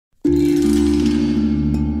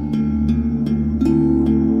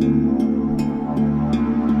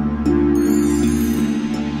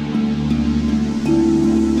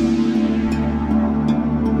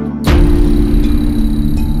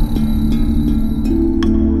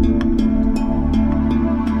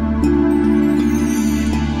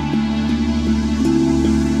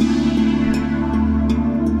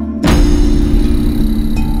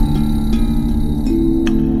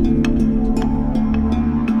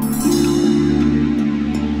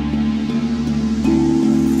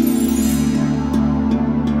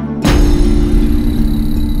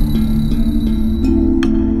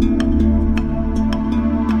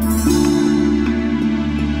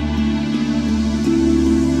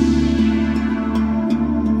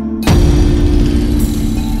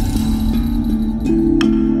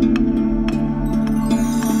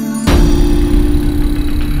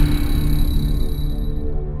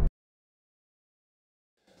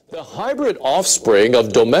The hybrid offspring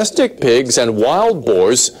of domestic pigs and wild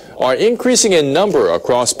boars are increasing in number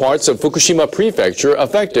across parts of Fukushima Prefecture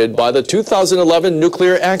affected by the 2011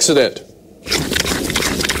 nuclear accident.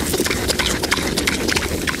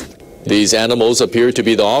 These animals appear to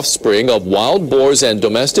be the offspring of wild boars and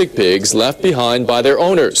domestic pigs left behind by their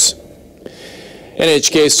owners.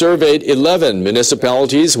 NHK surveyed 11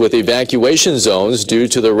 municipalities with evacuation zones due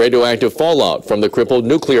to the radioactive fallout from the crippled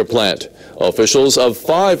nuclear plant. Officials of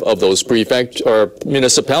 5 of those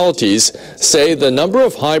municipalities say the number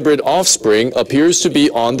of hybrid offspring appears to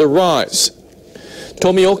be on the rise.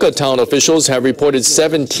 Tomioka town officials have reported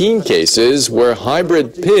 17 cases where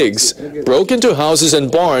hybrid pigs broke into houses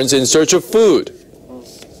and barns in search of food.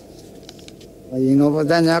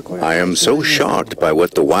 I am so shocked by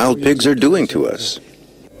what the wild pigs are doing to us.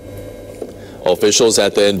 Officials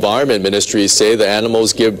at the Environment Ministry say the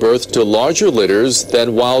animals give birth to larger litters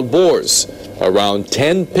than wild boars, around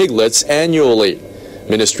 10 piglets annually.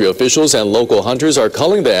 Ministry officials and local hunters are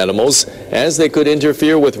culling the animals as they could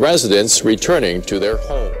interfere with residents returning to their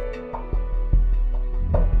home.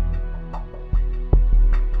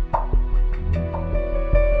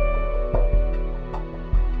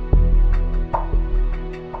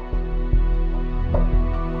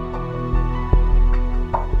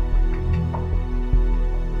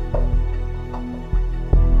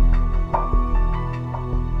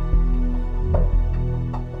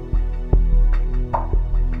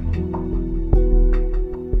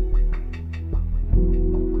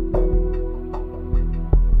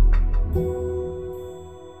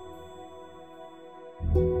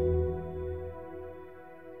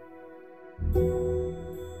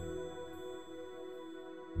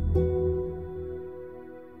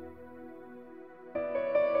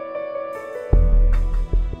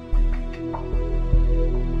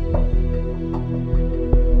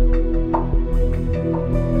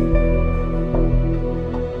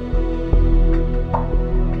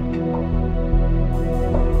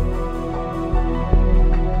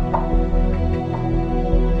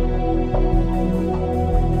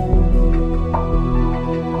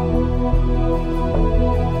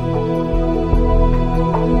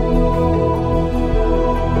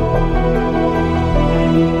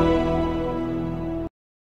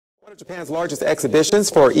 Japan's largest exhibitions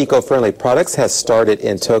for eco-friendly products has started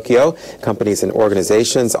in Tokyo. Companies and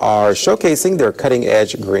organizations are showcasing their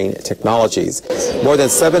cutting-edge green technologies. More than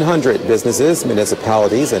 700 businesses,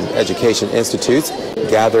 municipalities, and education institutes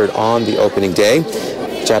gathered on the opening day.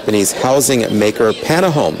 Japanese housing maker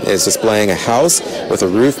Panahome is displaying a house with a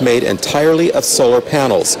roof made entirely of solar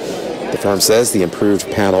panels. The firm says the improved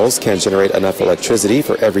panels can generate enough electricity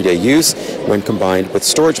for everyday use when combined with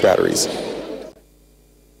storage batteries.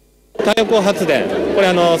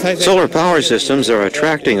 Solar power systems are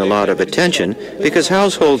attracting a lot of attention because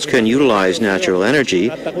households can utilize natural energy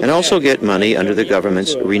and also get money under the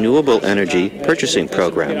government's renewable energy purchasing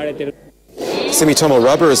program. Sumitomo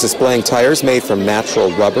Rubber is displaying tires made from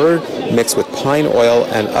natural rubber mixed with pine oil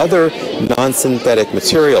and other non-synthetic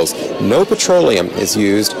materials. No petroleum is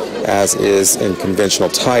used, as is in conventional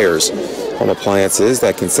tires. Home appliances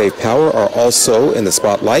that can save power are also in the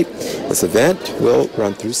spotlight. This event will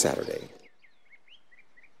run through Saturday.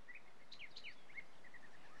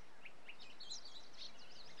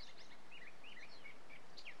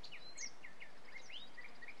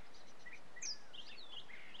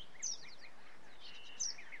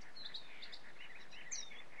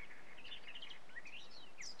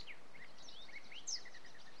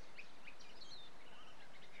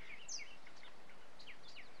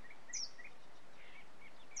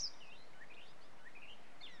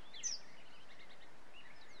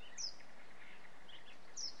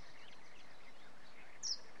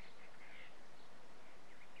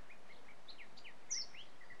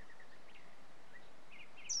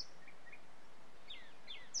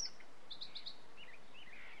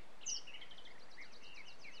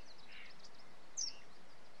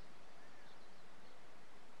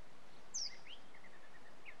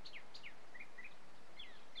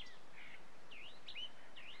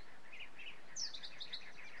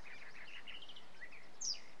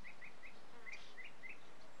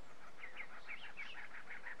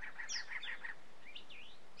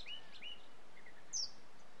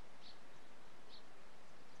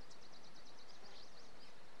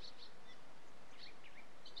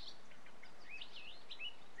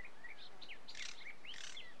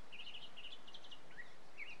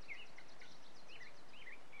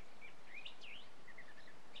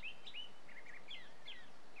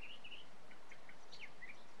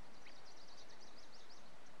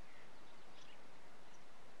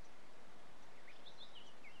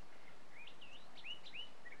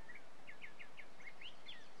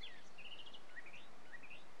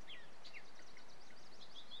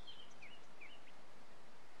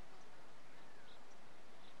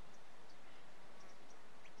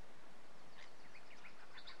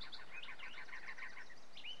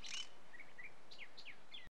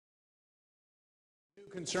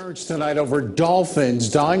 Concerns tonight over dolphins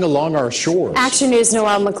dying along our shores. Action News'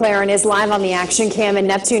 Noelle McLaren is live on the action cam in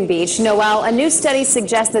Neptune Beach. Noelle, a new study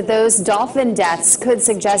suggests that those dolphin deaths could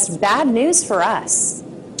suggest bad news for us.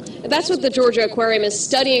 That's what the Georgia Aquarium is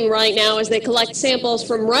studying right now as they collect samples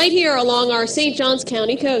from right here along our St. Johns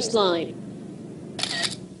County coastline.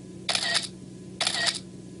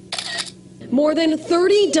 More than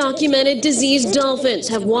 30 documented diseased dolphins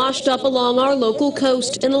have washed up along our local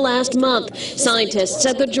coast in the last month. Scientists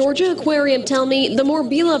at the Georgia Aquarium tell me the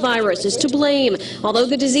Morbella virus is to blame. Although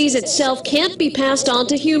the disease itself can't be passed on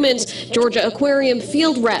to humans, Georgia Aquarium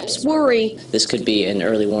field reps worry this could be an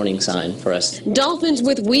early warning sign for us. Dolphins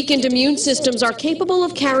with weakened immune systems are capable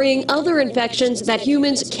of carrying other infections that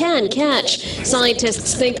humans can catch.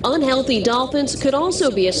 Scientists think unhealthy dolphins could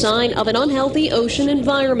also be a sign of an unhealthy ocean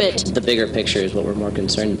environment. The bigger picture is what we're more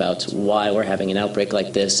concerned about, why we're having an outbreak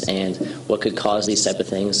like this and what could cause these type of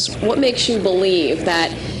things. What makes you believe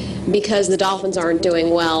that because the dolphins aren't doing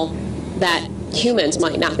well, that humans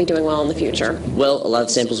might not be doing well in the future? Well, a lot of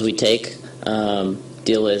samples we take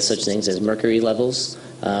deal with such things as mercury levels,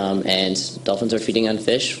 and dolphins are feeding on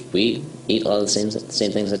fish. We eat a lot of the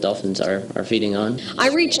same things that dolphins are feeding on. I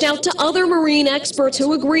reached out to other marine experts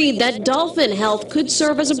who agreed that dolphin health could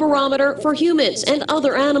serve as a barometer for humans and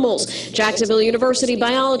other animals. Jacksonville University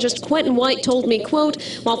biologist Quentin White told me, quote,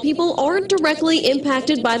 while people aren't directly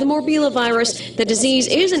impacted by the Morbella virus, the disease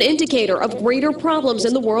is an indicator of greater problems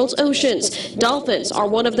in the world's oceans. Dolphins are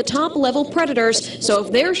one of the top-level predators, so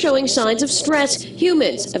if they're showing signs of stress,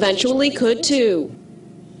 humans eventually could too.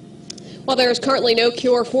 While there is currently no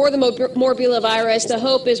cure for the Morbella virus, the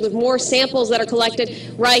hope is with more samples that are collected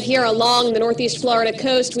right here along the northeast Florida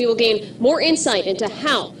coast, we will gain more insight into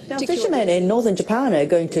how. Now, fishermen in northern Japan are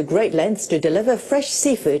going to great lengths to deliver fresh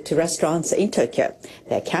seafood to restaurants in Tokyo.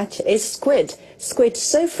 Their catch is squid. Squid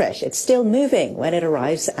so fresh it's still moving when it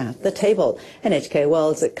arrives at the table. NHK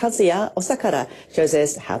World's Kazuya Osakara shows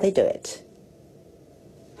us how they do it.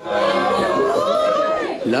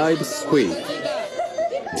 Live squid.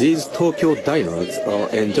 These Tokyo diners are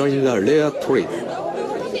enjoying a rare treat.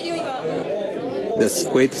 The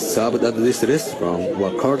squid served at this restaurant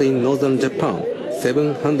were caught in northern Japan,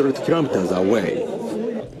 700 kilometers away.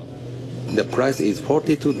 The price is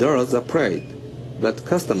 $42 a plate, but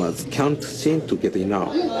customers can't seem to get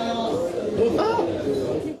enough.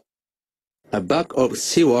 A bag of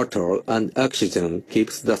seawater and oxygen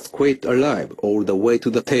keeps the squid alive all the way to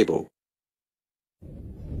the table.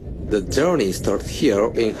 The journey starts here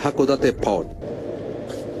in Hakodate Port.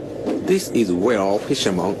 This is where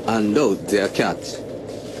fishermen unload their catch.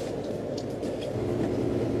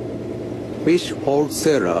 Fish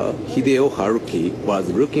wholesaler Hideo Haruki was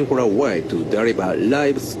looking for a way to deliver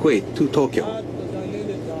live squid to Tokyo.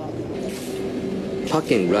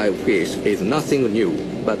 Packing live fish is nothing new,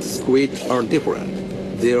 but squid are different.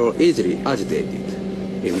 They are easily agitated.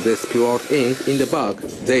 If they spill ink in the bag,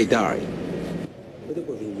 they die.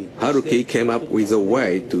 Haruki came up with a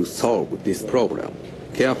way to solve this problem.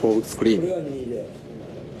 Careful screening.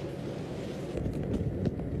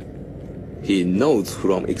 He knows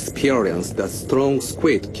from experience that strong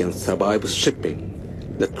squid can survive shipping.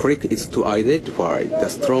 The trick is to identify the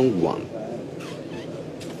strong one.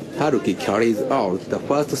 Haruki carries out the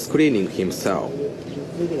first screening himself.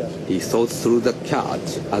 He sorts through the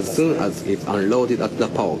catch as soon as it's unloaded at the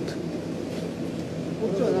port.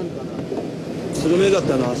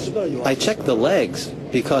 I check the legs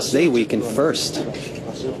because they weaken first.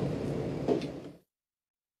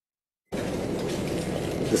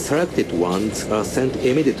 The selected ones are sent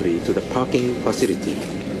immediately to the packing facility.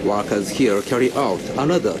 Workers here carry out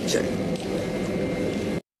another check.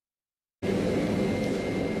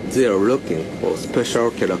 They are looking for special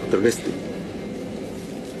characteristics.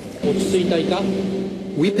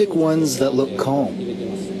 We pick ones that look calm.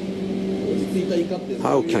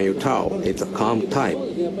 How can you tell it's a calm type?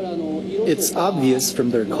 It's obvious from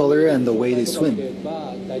their color and the way they swim.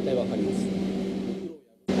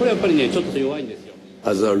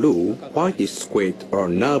 As a rule, whitish squid are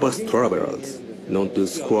nervous travelers, known to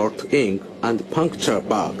squirt ink and puncture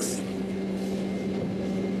bags.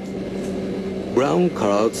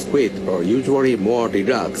 Brown-colored squid are usually more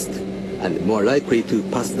relaxed and more likely to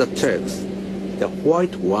pass the checks. The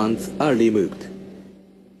white ones are removed.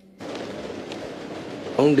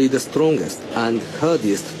 Only the strongest and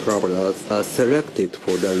hardiest travelers are selected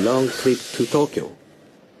for the long trip to Tokyo.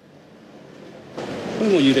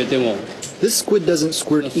 This squid doesn't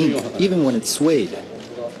squirt ink even when it's swayed.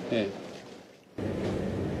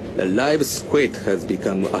 The live squid has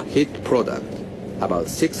become a hit product. About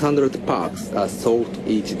 600 packs are sold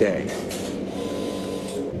each day.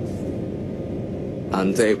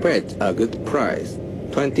 and they fetch a good price,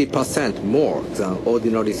 20% more than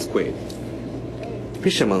ordinary squid.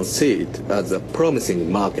 Fishermen see it as a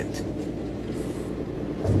promising market.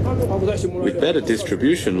 With better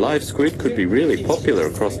distribution, live squid could be really popular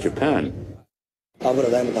across Japan.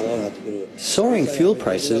 Soaring fuel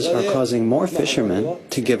prices are causing more fishermen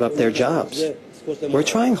to give up their jobs. We're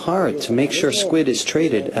trying hard to make sure squid is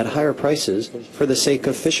traded at higher prices for the sake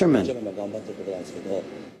of fishermen.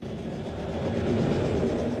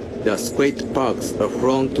 The squid parks are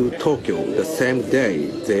flown to Tokyo the same day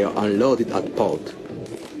they are unloaded at port.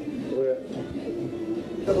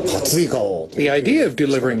 The idea of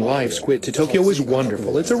delivering live squid to Tokyo is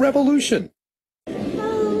wonderful. It's a revolution.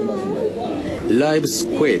 Live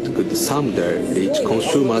squid could someday reach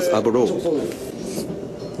consumers abroad.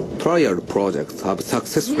 Trial projects have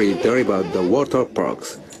successfully delivered the water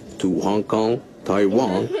parks to Hong Kong,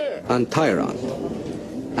 Taiwan, and Thailand,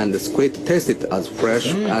 and the squid tasted as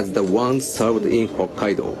fresh as the ones served in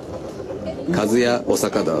Hokkaido. Kazuya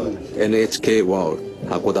Osakada, NHK World,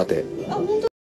 Hakodate.